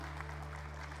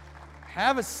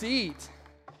Have a seat.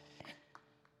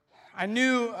 I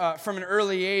knew from an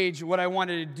early age what I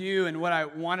wanted to do and what I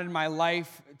wanted my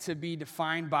life to be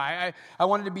defined by. I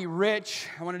wanted to be rich.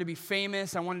 I wanted to be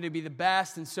famous. I wanted to be the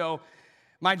best. And so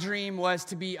my dream was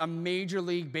to be a Major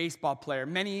League Baseball player.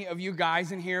 Many of you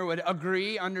guys in here would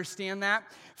agree, understand that.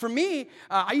 For me,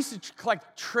 I used to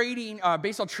collect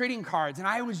baseball trading cards, and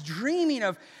I was dreaming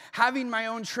of having my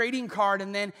own trading card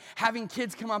and then having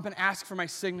kids come up and ask for my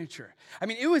signature. I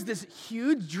mean, it was this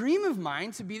huge dream of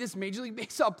mine to be this Major League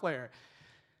Baseball player.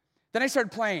 Then I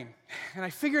started playing, and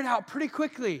I figured out pretty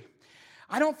quickly,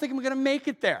 I don't think I'm going to make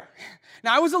it there.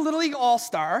 Now, I was a Little League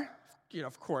All-Star,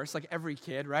 of course, like every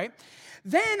kid, right?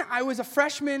 Then I was a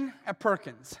freshman at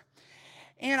Perkins,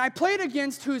 and I played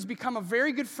against who's become a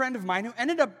very good friend of mine who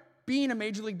ended up being a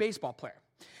Major League Baseball player.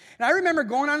 And I remember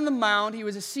going on the mound. He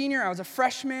was a senior, I was a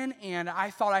freshman, and I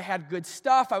thought I had good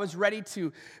stuff. I was ready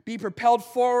to be propelled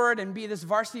forward and be this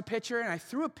varsity pitcher, and I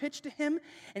threw a pitch to him,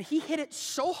 and he hit it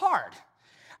so hard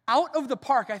out of the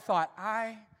park, I thought,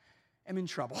 I am in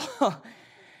trouble.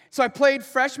 So I played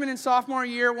freshman and sophomore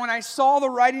year. When I saw the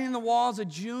writing in the wall as a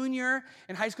junior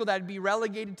in high school that I'd be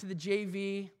relegated to the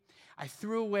JV, I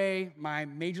threw away my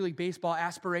Major League Baseball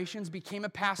aspirations, became a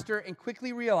pastor, and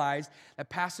quickly realized that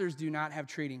pastors do not have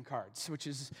trading cards, which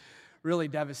is really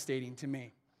devastating to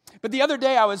me. But the other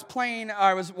day I was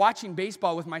watching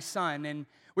baseball with my son, and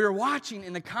we were watching,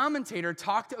 and the commentator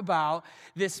talked about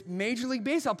this Major League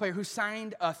Baseball player who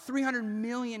signed a $300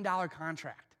 million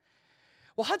contract.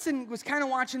 Well, Hudson was kind of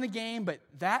watching the game, but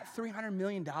that $300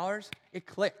 million, it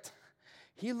clicked.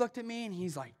 He looked at me and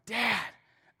he's like, Dad,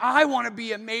 I want to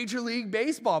be a Major League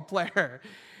Baseball player.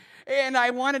 And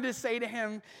I wanted to say to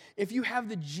him, if you have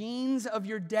the genes of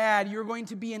your dad, you're going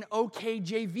to be an okay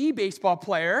JV baseball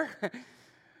player,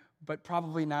 but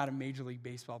probably not a Major League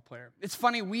Baseball player. It's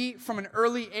funny, from an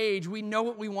early age, we know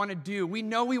what we want to do. We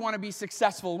know we want to be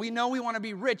successful. We know we want to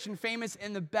be rich and famous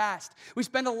and the best. We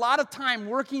spend a lot of time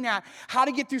working at how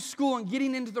to get through school and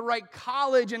getting into the right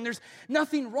college, and there's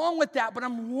nothing wrong with that, but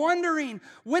I'm wondering,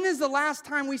 when is the last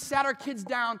time we sat our kids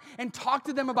down and talked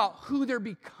to them about who they're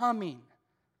becoming?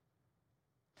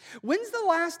 When's the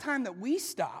last time that we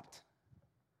stopped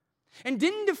and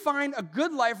didn't define a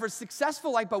good life or a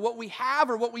successful life by what we have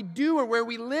or what we do or where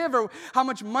we live or how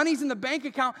much money's in the bank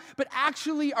account, but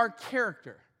actually our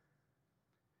character?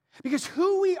 Because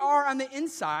who we are on the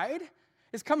inside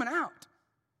is coming out,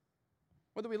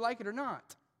 whether we like it or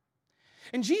not.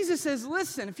 And Jesus says,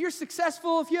 listen, if you're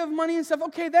successful, if you have money and stuff,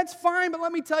 okay, that's fine, but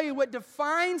let me tell you what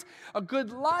defines a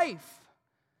good life,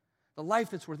 the life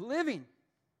that's worth living,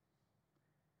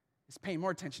 is paying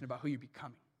more attention about who you're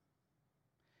becoming.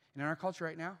 And in our culture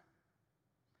right now,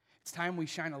 it's time we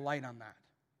shine a light on that.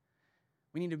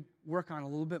 We need to work on a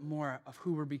little bit more of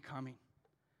who we're becoming.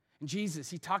 And Jesus,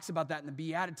 he talks about that in the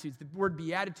Beatitudes. The word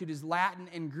beatitude is Latin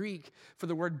and Greek for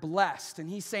the word blessed. And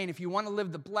he's saying if you want to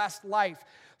live the blessed life,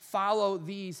 follow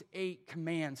these 8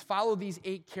 commands. Follow these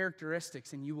 8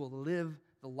 characteristics, and you will live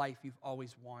the life you've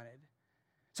always wanted.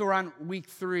 So we're on week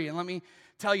 3, and let me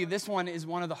tell you, this one is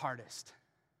one of the hardest.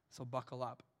 So buckle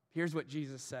up. Here's what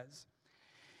Jesus says.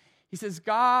 He says,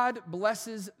 God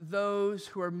blesses those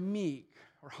who are meek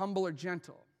or humble or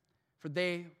gentle, for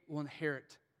they will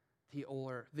inherit the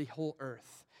whole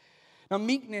earth. Now,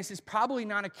 meekness is probably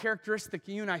not a characteristic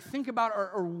you and I think about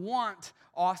or want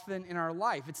often in our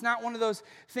life. It's not one of those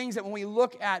things that when we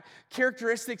look at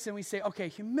characteristics and we say, okay,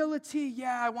 humility,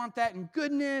 yeah, I want that, and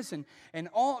goodness and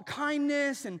all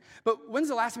kindness. But when's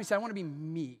the last time you said, I want to be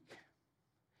meek?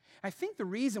 I think the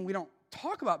reason we don't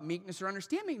talk about meekness or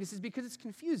understand meekness is because it's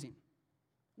confusing.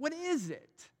 What is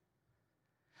it?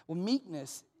 Well,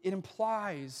 meekness, it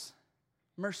implies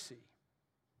mercy.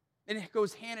 And it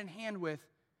goes hand in hand with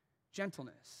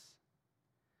gentleness.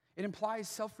 It implies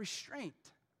self-restraint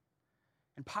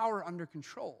and power under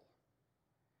control.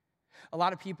 A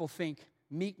lot of people think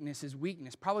meekness is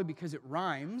weakness, probably because it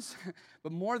rhymes.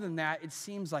 But more than that, it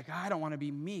seems like, I don't want to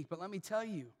be meek. But let me tell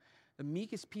you, the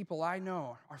meekest people I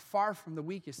know are far from the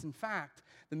weakest. In fact,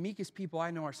 the meekest people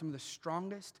I know are some of the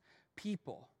strongest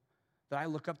people that I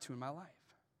look up to in my life.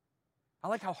 I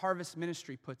like how Harvest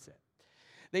Ministry puts it.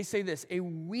 They say this, a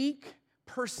weak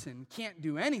person can't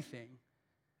do anything,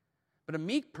 but a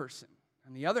meek person,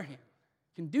 on the other hand,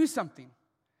 can do something,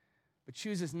 but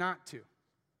chooses not to.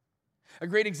 A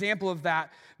great example of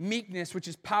that meekness, which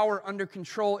is power under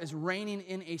control, is reining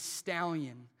in a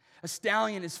stallion. A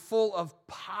stallion is full of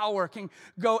power, can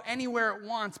go anywhere it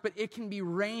wants, but it can be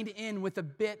reined in with a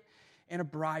bit and a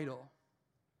bridle.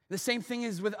 The same thing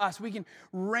is with us. We can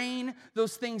rein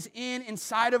those things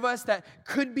inside of us that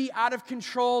could be out of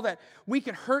control, that we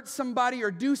could hurt somebody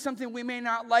or do something we may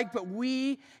not like, but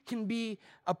we can be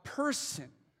a person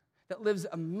that lives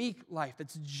a meek life,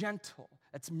 that's gentle,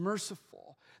 that's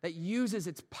merciful, that uses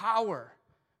its power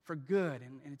for good,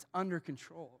 and it's under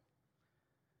control.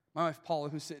 My wife Paula,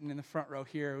 who's sitting in the front row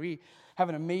here, we have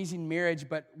an amazing marriage,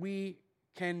 but we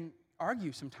can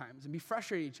argue sometimes and be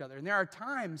frustrated at each other. And there are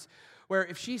times where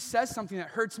if she says something that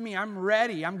hurts me, I'm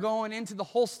ready. I'm going into the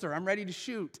holster. I'm ready to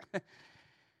shoot.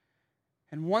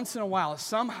 And once in a while,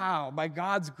 somehow, by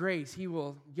God's grace, he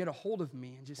will get a hold of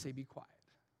me and just say, be quiet.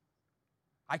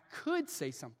 I could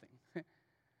say something, but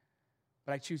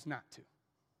I choose not to.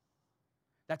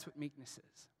 That's what meekness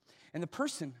is. And the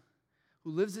person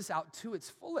who lives this out to its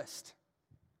fullest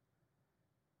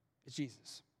is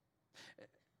Jesus.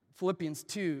 Philippians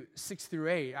 2, 6 through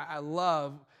 8, I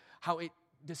love how it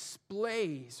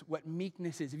displays what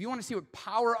meekness is. If you want to see what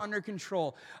power under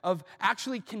control of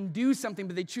actually can do something,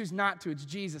 but they choose not to, it's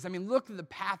Jesus. I mean, look at the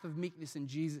path of meekness in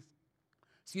Jesus.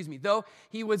 Though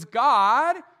he was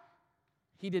God,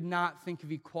 he did not think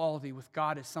of equality with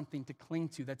God as something to cling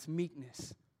to. That's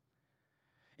meekness.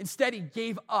 Instead, he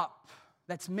gave up.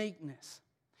 That's meekness.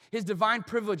 His divine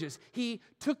privileges. He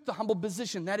took the humble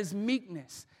position. That is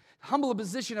meekness. Humble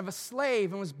position of a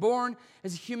slave and was born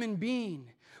as a human being.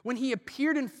 When he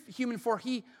appeared in human form,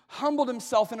 he humbled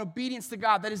himself in obedience to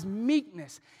God. That is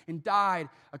meekness, and died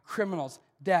a criminal's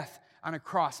death on a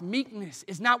cross. Meekness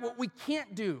is not what we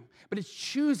can't do, but it's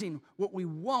choosing what we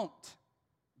won't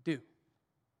do.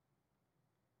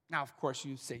 Now, of course,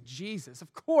 you say Jesus.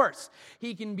 Of course,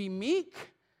 he can be meek.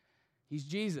 He's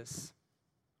Jesus.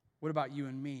 What about you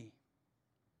and me?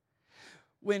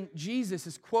 When Jesus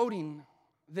is quoting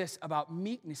this about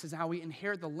meekness is how we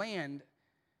inherit the land,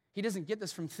 he doesn't get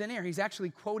this from thin air. He's actually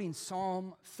quoting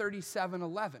Psalm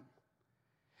 37:11.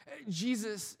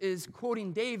 Jesus is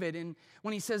quoting David, and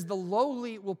when he says, the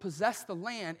lowly will possess the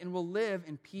land and will live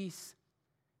in peace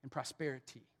and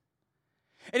prosperity.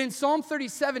 And in Psalm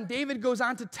 37, David goes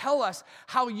on to tell us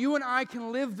how you and I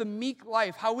can live the meek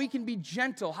life, how we can be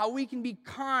gentle, how we can be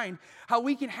kind, how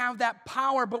we can have that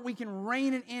power, but we can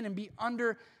rein it in and be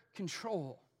under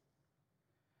control.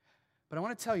 But I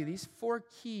want to tell you, these 4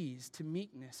 keys to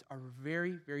meekness are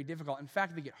very, very difficult. In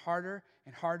fact, they get harder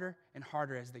and harder and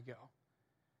harder as they go.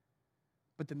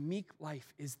 But the meek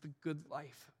life is the good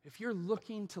life. If you're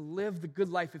looking to live the good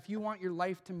life, if you want your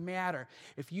life to matter,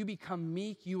 if you become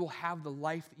meek, you will have the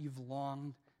life that you've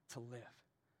longed to live.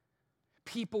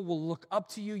 People will look up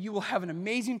to you. You will have an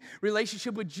amazing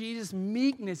relationship with Jesus.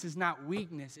 Meekness is not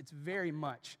weakness. It's very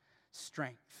much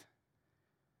strength.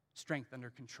 Strength under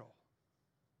control.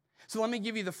 So let me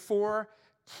give you the 4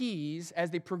 keys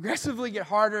as they progressively get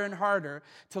harder and harder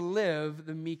to live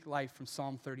the meek life from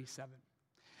Psalm 37.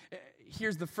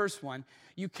 Here's the first one.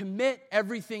 You commit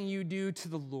everything you do to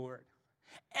the Lord.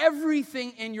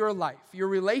 Everything in your life, your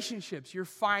relationships, your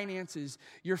finances,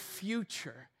 your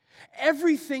future,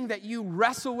 everything that you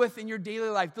wrestle with in your daily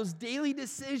life, those daily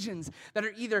decisions that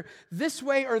are either this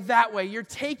way or that way, you're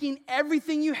taking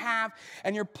everything you have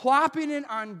and you're plopping it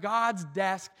on God's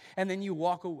desk, and then you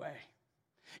walk away.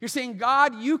 You're saying,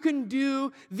 God, you can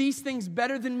do these things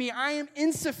better than me. I am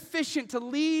insufficient to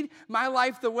lead my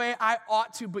life the way I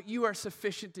ought to, but you are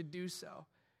sufficient to do so.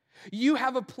 You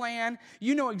have a plan.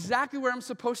 You know exactly where I'm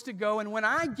supposed to go. And when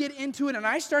I get into it and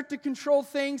I start to control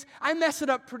things, I mess it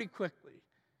up pretty quickly.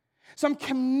 So I'm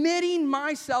committing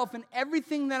myself and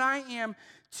everything that I am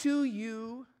to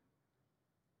you.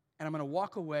 And I'm going to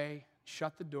walk away,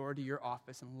 shut the door to your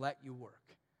office, and let you work.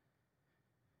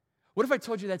 What if I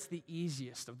told you that's the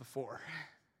easiest of the 4?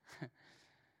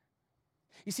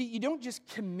 You see, you don't just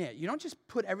commit. You don't just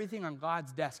put everything on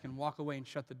God's desk and walk away and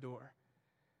shut the door.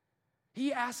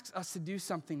 He asks us to do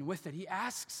something with it. He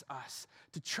asks us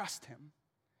to trust him.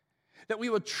 That we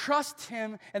will trust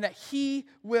him and that he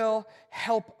will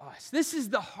help us. This is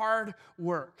the hard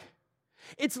work.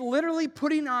 It's literally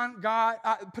putting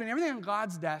everything on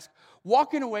God's desk,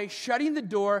 walking away, shutting the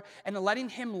door, and letting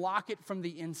him lock it from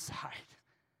the inside.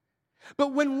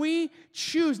 But when we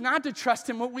choose not to trust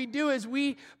him, what we do is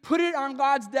we put it on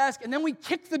God's desk, and then we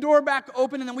kick the door back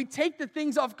open, and then we take the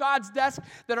things off God's desk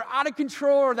that are out of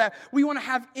control or that we want to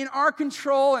have in our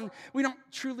control, and we don't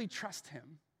truly trust him.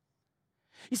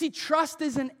 You see, trust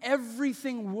is an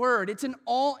everything word. It's an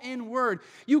all-in word.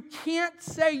 You can't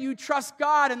say you trust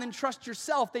God and then trust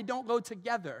yourself. They don't go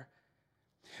together.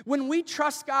 When we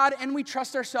trust God and we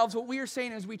trust ourselves, what we are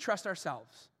saying is we trust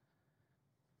ourselves.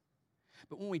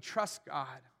 But when we trust God,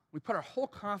 we put our whole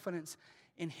confidence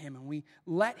in him and we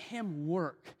let him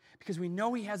work because we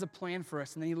know he has a plan for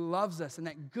us and that he loves us and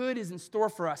that good is in store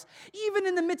for us. Even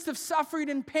in the midst of suffering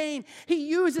and pain, he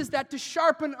uses that to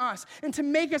sharpen us and to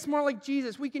make us more like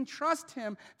Jesus. We can trust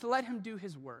him to let him do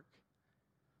his work.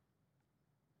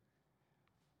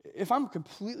 If I'm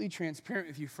completely transparent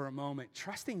with you for a moment,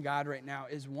 trusting God right now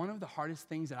is one of the hardest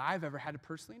things that I've ever had to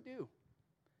personally do.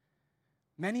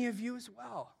 Many of you as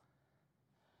well.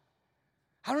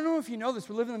 I don't know if you know this,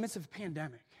 we live in the midst of a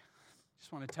pandemic.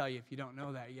 Just want to tell you if you don't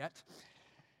know that yet.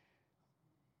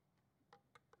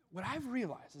 What I've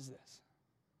realized is this.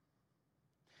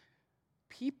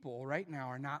 People right now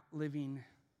are not living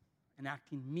and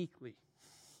acting meekly.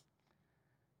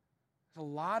 There's a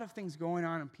lot of things going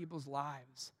on in people's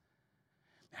lives.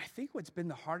 And I think what's been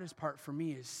the hardest part for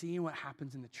me is seeing what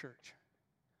happens in the church.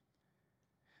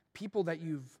 People that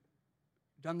you've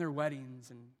done their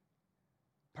weddings and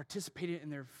participated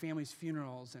in their family's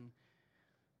funerals and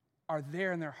are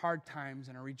there in their hard times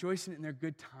and are rejoicing in their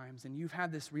good times, and you've had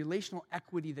this relational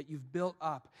equity that you've built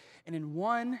up, and in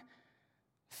one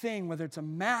thing, whether it's a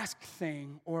mask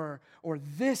thing or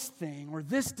this thing or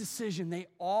this decision, they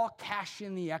all cash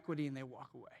in the equity and they walk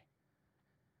away.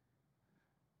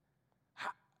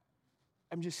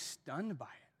 I'm just stunned by it.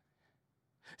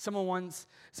 Someone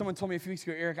told me a few weeks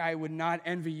ago, Eric, I would not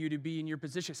envy you to be in your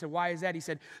position. I said, why is that? He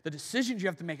said, the decisions you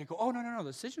have to make. I go, oh, no,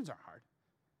 the decisions aren't hard.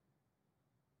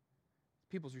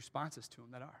 People's responses to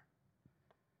them that are.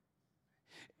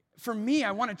 For me,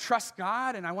 I want to trust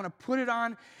God and I want to put it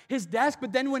on his desk,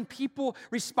 but then when people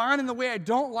respond in the way I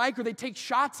don't like or they take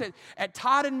shots at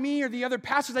Todd and me or the other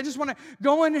pastors, I just want to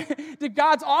go into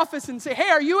God's office and say, hey,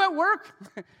 are you at work?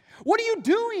 What are you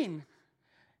doing?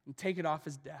 And take it off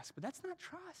his desk. But that's not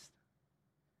trust.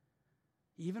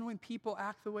 Even when people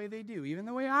act the way they do, even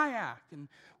the way I act, and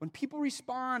when people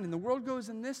respond and the world goes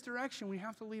in this direction, we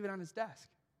have to leave it on his desk.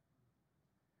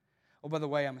 Oh, by the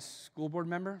way, I'm a school board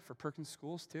member for Perkins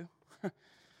Schools, too. Did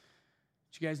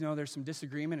you guys know there's some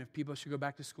disagreement if people should go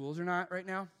back to schools or not right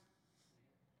now?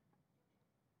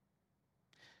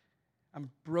 I'm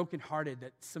brokenhearted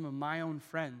that some of my own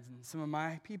friends and some of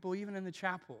my people, even in the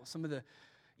chapel, some of the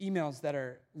emails that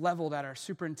are leveled at our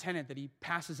superintendent that he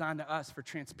passes on to us for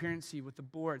transparency with the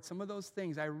board, some of those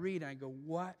things I read and I go,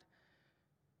 what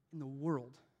in the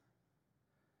world?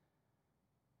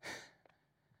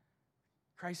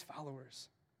 Christ followers,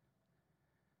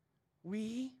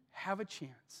 we have a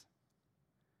chance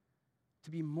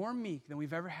to be more meek than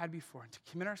we've ever had before, and to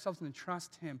commit ourselves and to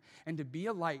trust him, and to be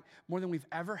a light more than we've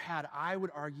ever had, I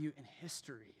would argue, in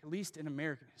history, at least in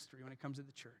American history when it comes to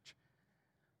the church.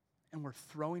 And we're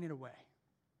throwing it away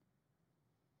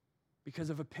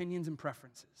because of opinions and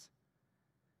preferences.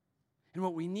 And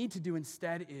what we need to do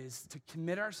instead is to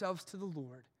commit ourselves to the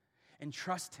Lord and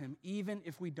trust him, even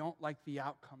if we don't like the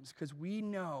outcomes, because we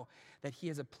know that he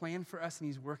has a plan for us and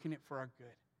he's working it for our good.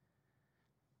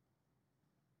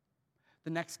 The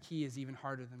next key is even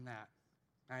harder than that.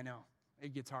 I know,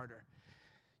 it gets harder.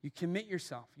 You commit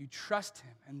yourself, you trust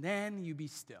him, and then you be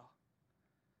still.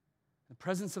 In the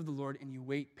presence of the Lord, and you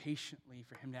wait patiently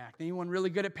for him to act. Anyone really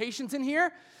good at patience in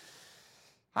here?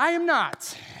 I am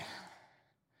not.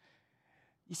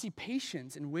 You see,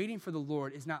 patience and waiting for the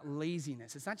Lord is not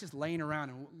laziness. It's not just laying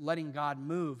around and letting God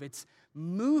move. It's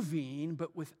moving,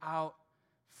 but without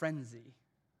frenzy.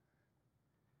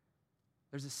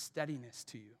 There's a steadiness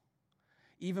to you.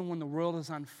 Even when the world is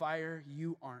on fire,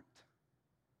 you aren't.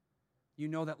 You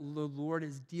know that the Lord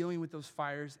is dealing with those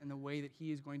fires in the way that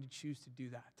he is going to choose to do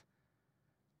that.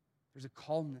 There's a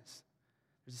calmness.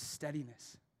 There's a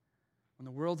steadiness. When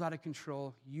the world's out of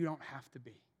control, you don't have to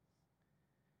be.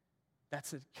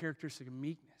 That's a characteristic of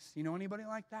meekness. You know anybody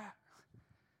like that?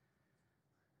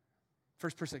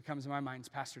 First person that comes to my mind is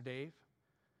Pastor Dave.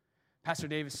 Pastor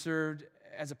Dave has served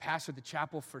as a pastor at the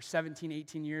chapel for 17,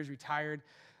 18 years, retired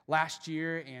last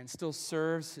year, and still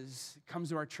serves, comes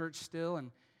to our church still.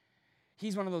 And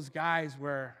he's one of those guys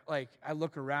where, like, I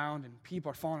look around and people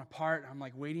are falling apart. And I'm,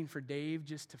 like, waiting for Dave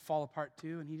just to fall apart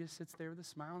too, and he just sits there with a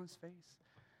smile on his face.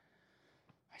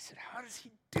 I said, how does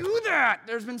he do that?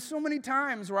 There's been so many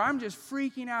times where I'm just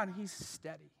freaking out, and he's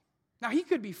steady. Now, he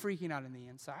could be freaking out on the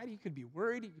inside. He could be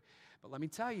worried. But let me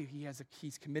tell you,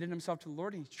 he's committed himself to the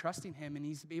Lord, and he's trusting him, and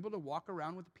he's able to walk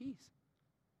around with a peace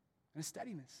and a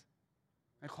steadiness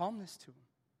and a calmness to him.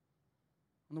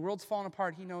 When the world's falling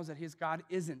apart, he knows that his God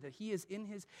isn't, that he is in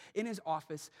his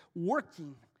office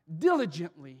working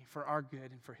diligently for our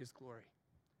good and for his glory.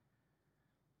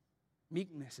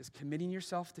 Meekness is committing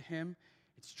yourself to him.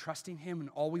 It's trusting him, and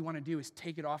all we want to do is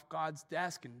take it off God's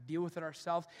desk and deal with it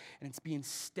ourselves, and it's being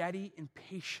steady and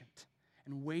patient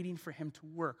and waiting for him to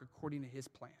work according to his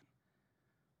plan.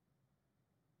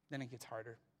 Then it gets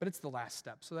harder. But it's the last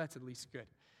step, so that's at least good.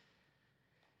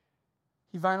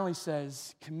 He finally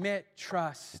says, commit,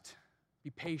 trust,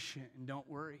 be patient, and don't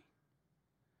worry.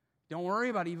 Don't worry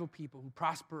about evil people who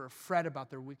prosper or fret about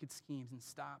their wicked schemes, and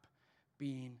stop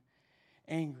being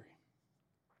angry.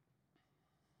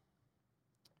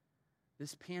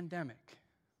 This pandemic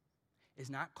is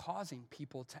not causing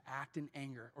people to act in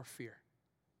anger or fear.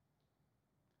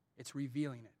 It's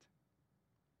revealing it.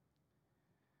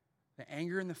 The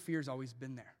anger and the fear has always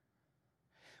been there.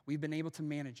 We've been able to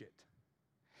manage it.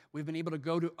 We've been able to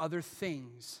go to other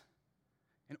things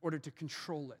in order to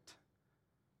control it.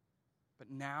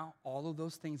 But now, all of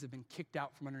those things have been kicked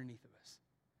out from underneath of us.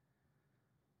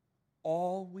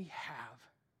 All we have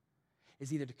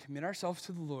is either to commit ourselves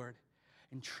to the Lord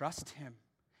and trust Him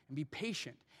and be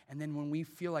patient. And then when we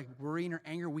feel like worrying or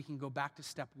anger, we can go back to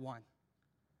step one.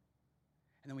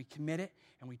 And then we commit it,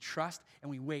 and we trust,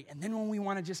 and we wait. And then when we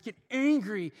want to just get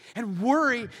angry and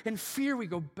worry and fear, we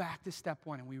go back to step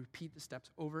one, and we repeat the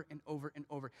steps over and over and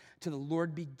over till the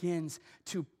Lord begins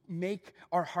to make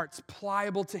our hearts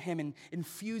pliable to Him and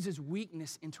infuse His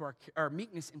weakness into our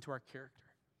meekness into our character.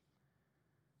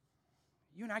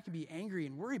 You and I can be angry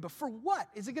and worry, but for what?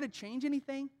 Is it going to change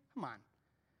anything? Come on.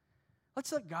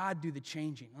 Let's let God do the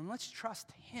changing, and let's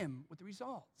trust Him with the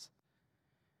results.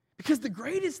 Because the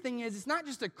greatest thing is, it's not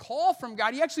just a call from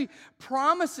God. He actually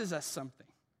promises us something.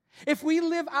 If we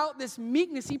live out this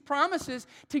meekness, He promises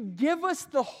to give us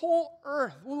the whole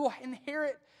earth. We will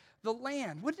inherit the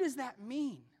land. What does that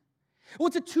mean? Well,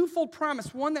 it's a twofold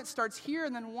promise. One that starts here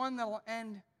and then one that will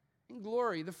end in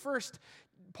glory. The first,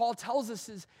 Paul tells us,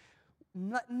 is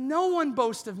let no one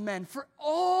boast of men, for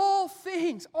all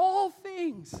things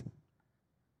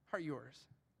are yours.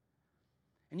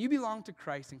 And you belong to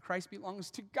Christ, and Christ belongs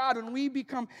to God. When we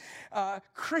become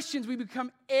Christians, we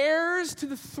become heirs to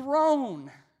the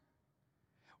throne.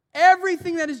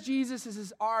 Everything that is Jesus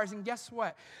is ours. And guess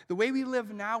what? The way we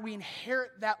live now, we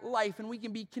inherit that life, and we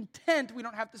can be content. We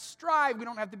don't have to strive. We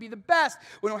don't have to be the best.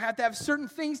 We don't have to have certain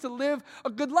things to live a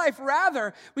good life.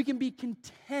 Rather, we can be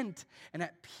content and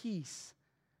at peace,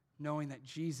 knowing that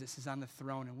Jesus is on the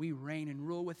throne, and we reign and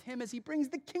rule with Him as He brings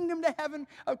the kingdom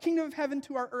of heaven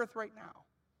to our earth right now.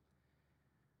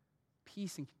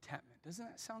 Peace and contentment. Doesn't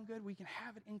that sound good? We can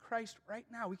have it in Christ right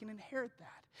now. We can inherit that.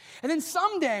 And then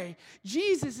someday,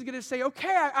 Jesus is going to say,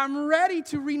 okay, I'm ready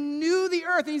to renew the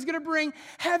earth. And He's going to bring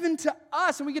heaven to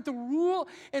us. And we get to rule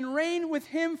and reign with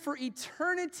Him for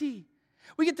eternity.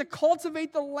 We get to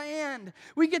cultivate the land.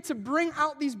 We get to bring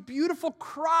out these beautiful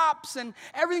crops. And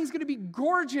everything's going to be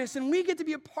gorgeous. And we get to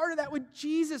be a part of that with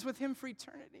Jesus, with Him for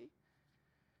eternity.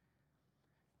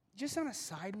 Just on a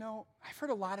side note, I've heard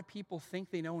a lot of people think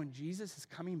they know when Jesus is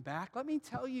coming back. Let me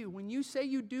tell you, when you say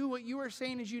you do, what you are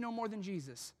saying is you know more than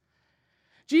Jesus.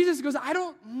 Jesus goes, I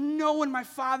don't know when my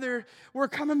Father we're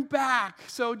coming back,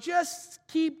 so just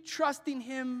keep trusting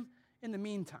Him in the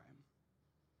meantime.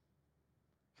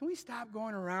 Can we stop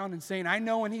going around and saying, I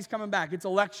know when He's coming back, it's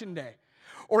election day,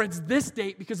 or it's this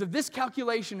date because of this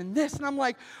calculation and this, and I'm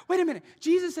like, wait a minute,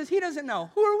 Jesus says He doesn't know.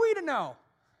 Who are we to know?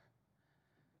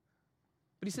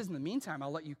 But He says, in the meantime, I'll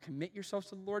let you commit yourselves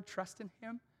to the Lord, trust in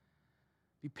Him,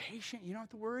 be patient. You don't have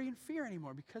to worry and fear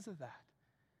anymore because of that.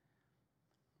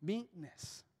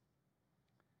 Meekness,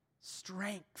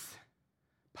 strength,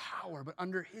 power, but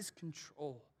under His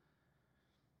control.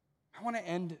 I want to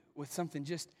end with something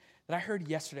just that I heard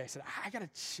yesterday. I said, I got to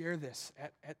share this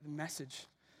at the message.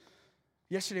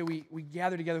 Yesterday, we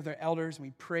gathered together with our elders, and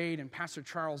we prayed, and Pastor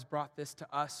Charles brought this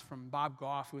to us from Bob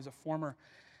Goff, who was a former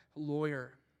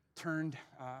lawyer turned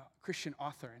Christian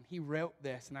author, and he wrote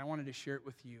this, and I wanted to share it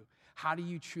with you. How do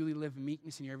you truly live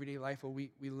meekness in your everyday life? Well,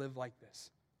 we live like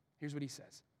this. Here's what he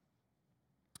says.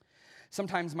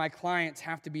 Sometimes my clients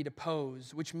have to be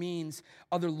deposed, which means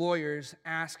other lawyers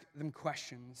ask them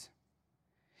questions.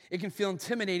 It can feel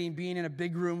intimidating being in a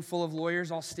big room full of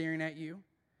lawyers all staring at you.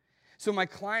 So my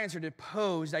clients are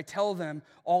deposed. I tell them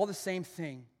all the same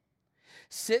thing.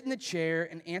 Sit in the chair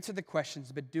and answer the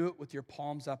questions, but do it with your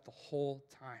palms up the whole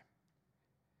time.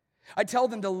 I tell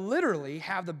them to literally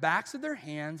have the backs of their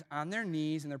hands on their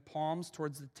knees and their palms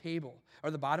towards the table,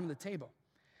 or the bottom of the table.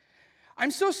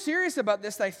 I'm so serious about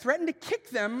this that I threaten to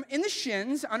kick them in the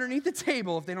shins underneath the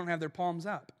table if they don't have their palms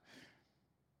up.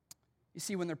 You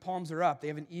see, when their palms are up, they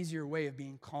have an easier way of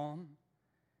being calm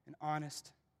and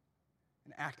honest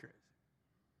and accurate.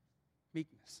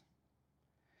 Meekness.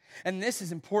 And this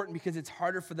is important because it's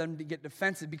harder for them to get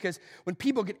defensive, because when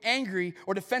people get angry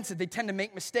or defensive, they tend to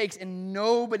make mistakes, and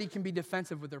nobody can be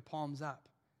defensive with their palms up.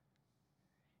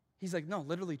 He's like, no,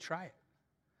 literally try it.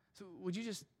 So would you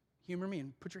just humor me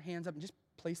and put your hands up and just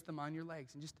place them on your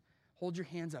legs and just Hold your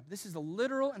hands up. This is a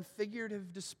literal and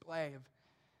figurative display of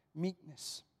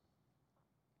meekness.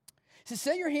 He says,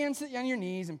 set your hands on your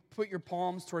knees and put your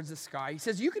palms towards the sky. He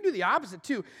says, you can do the opposite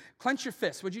too. Clench your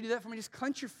fists. Would you do that for me? Just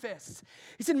clench your fists.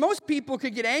 He said, most people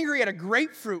could get angry at a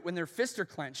grapefruit when their fists are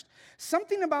clenched.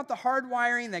 Something about the hard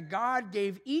wiring that God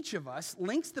gave each of us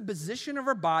links the position of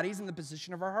our bodies and the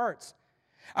position of our hearts.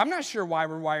 I'm not sure why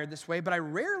we're wired this way, but I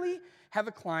rarely have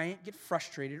a client get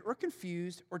frustrated or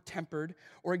confused or tempered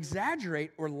or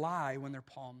exaggerate or lie when their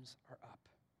palms are up.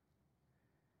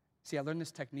 See, I learned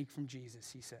this technique from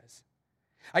Jesus, he says.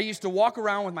 I used to walk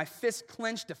around with my fists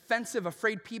clenched, defensive,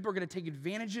 afraid people are going to take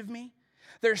advantage of me.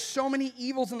 There's so many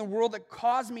evils in the world that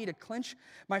caused me to clench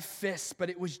my fists, but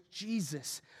it was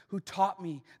Jesus who taught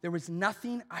me there was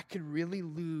nothing I could really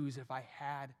lose if I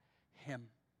had him.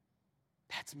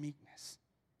 That's meekness.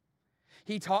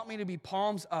 He taught me to be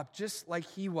palms up just like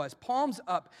he was. Palms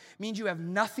up means you have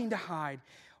nothing to hide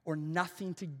or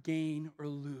nothing to gain or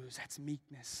lose. That's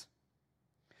meekness.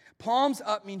 Palms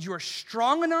up means you are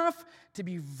strong enough to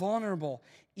be vulnerable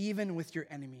even with your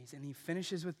enemies. And he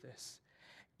finishes with this.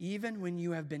 Even when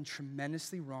you have been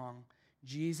tremendously wrong,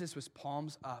 Jesus was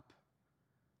palms up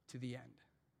to the end.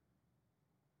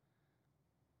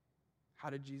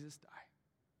 How did Jesus die?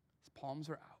 His palms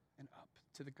were out and up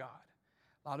to the God.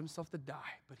 Allowed himself to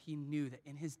die, but he knew that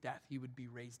in his death he would be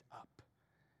raised up.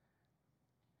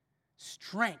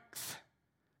 Strength.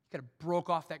 He could have broke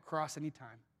off that cross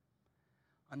anytime.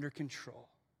 Under control.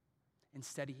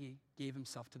 Instead, he gave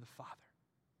himself to the Father.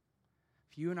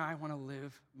 If you and I want to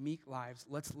live meek lives,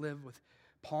 let's live with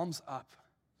palms up,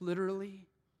 literally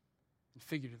and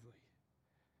figuratively,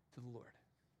 to the Lord.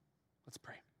 Let's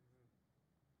pray.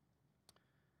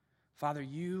 Father,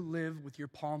 you live with your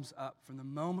palms up from the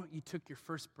moment you took your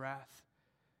first breath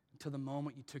until the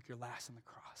moment you took your last on the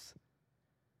cross.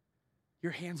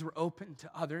 Your hands were open to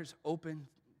others, open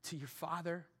to your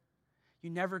Father.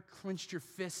 You never clenched your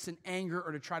fists in anger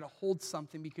or to try to hold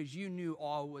something because you knew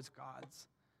all was God's.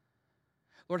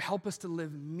 Lord, help us to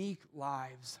live meek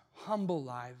lives, humble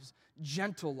lives,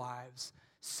 gentle lives,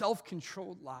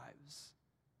 self-controlled lives,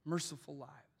 merciful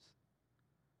lives.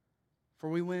 For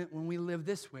when we live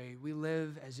this way, we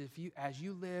live as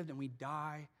you lived, and we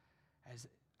die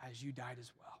as you died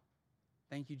as well.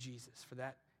 Thank you, Jesus, for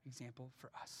that example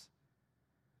for us.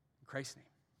 In Christ's name,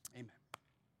 amen.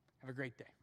 Have a great day.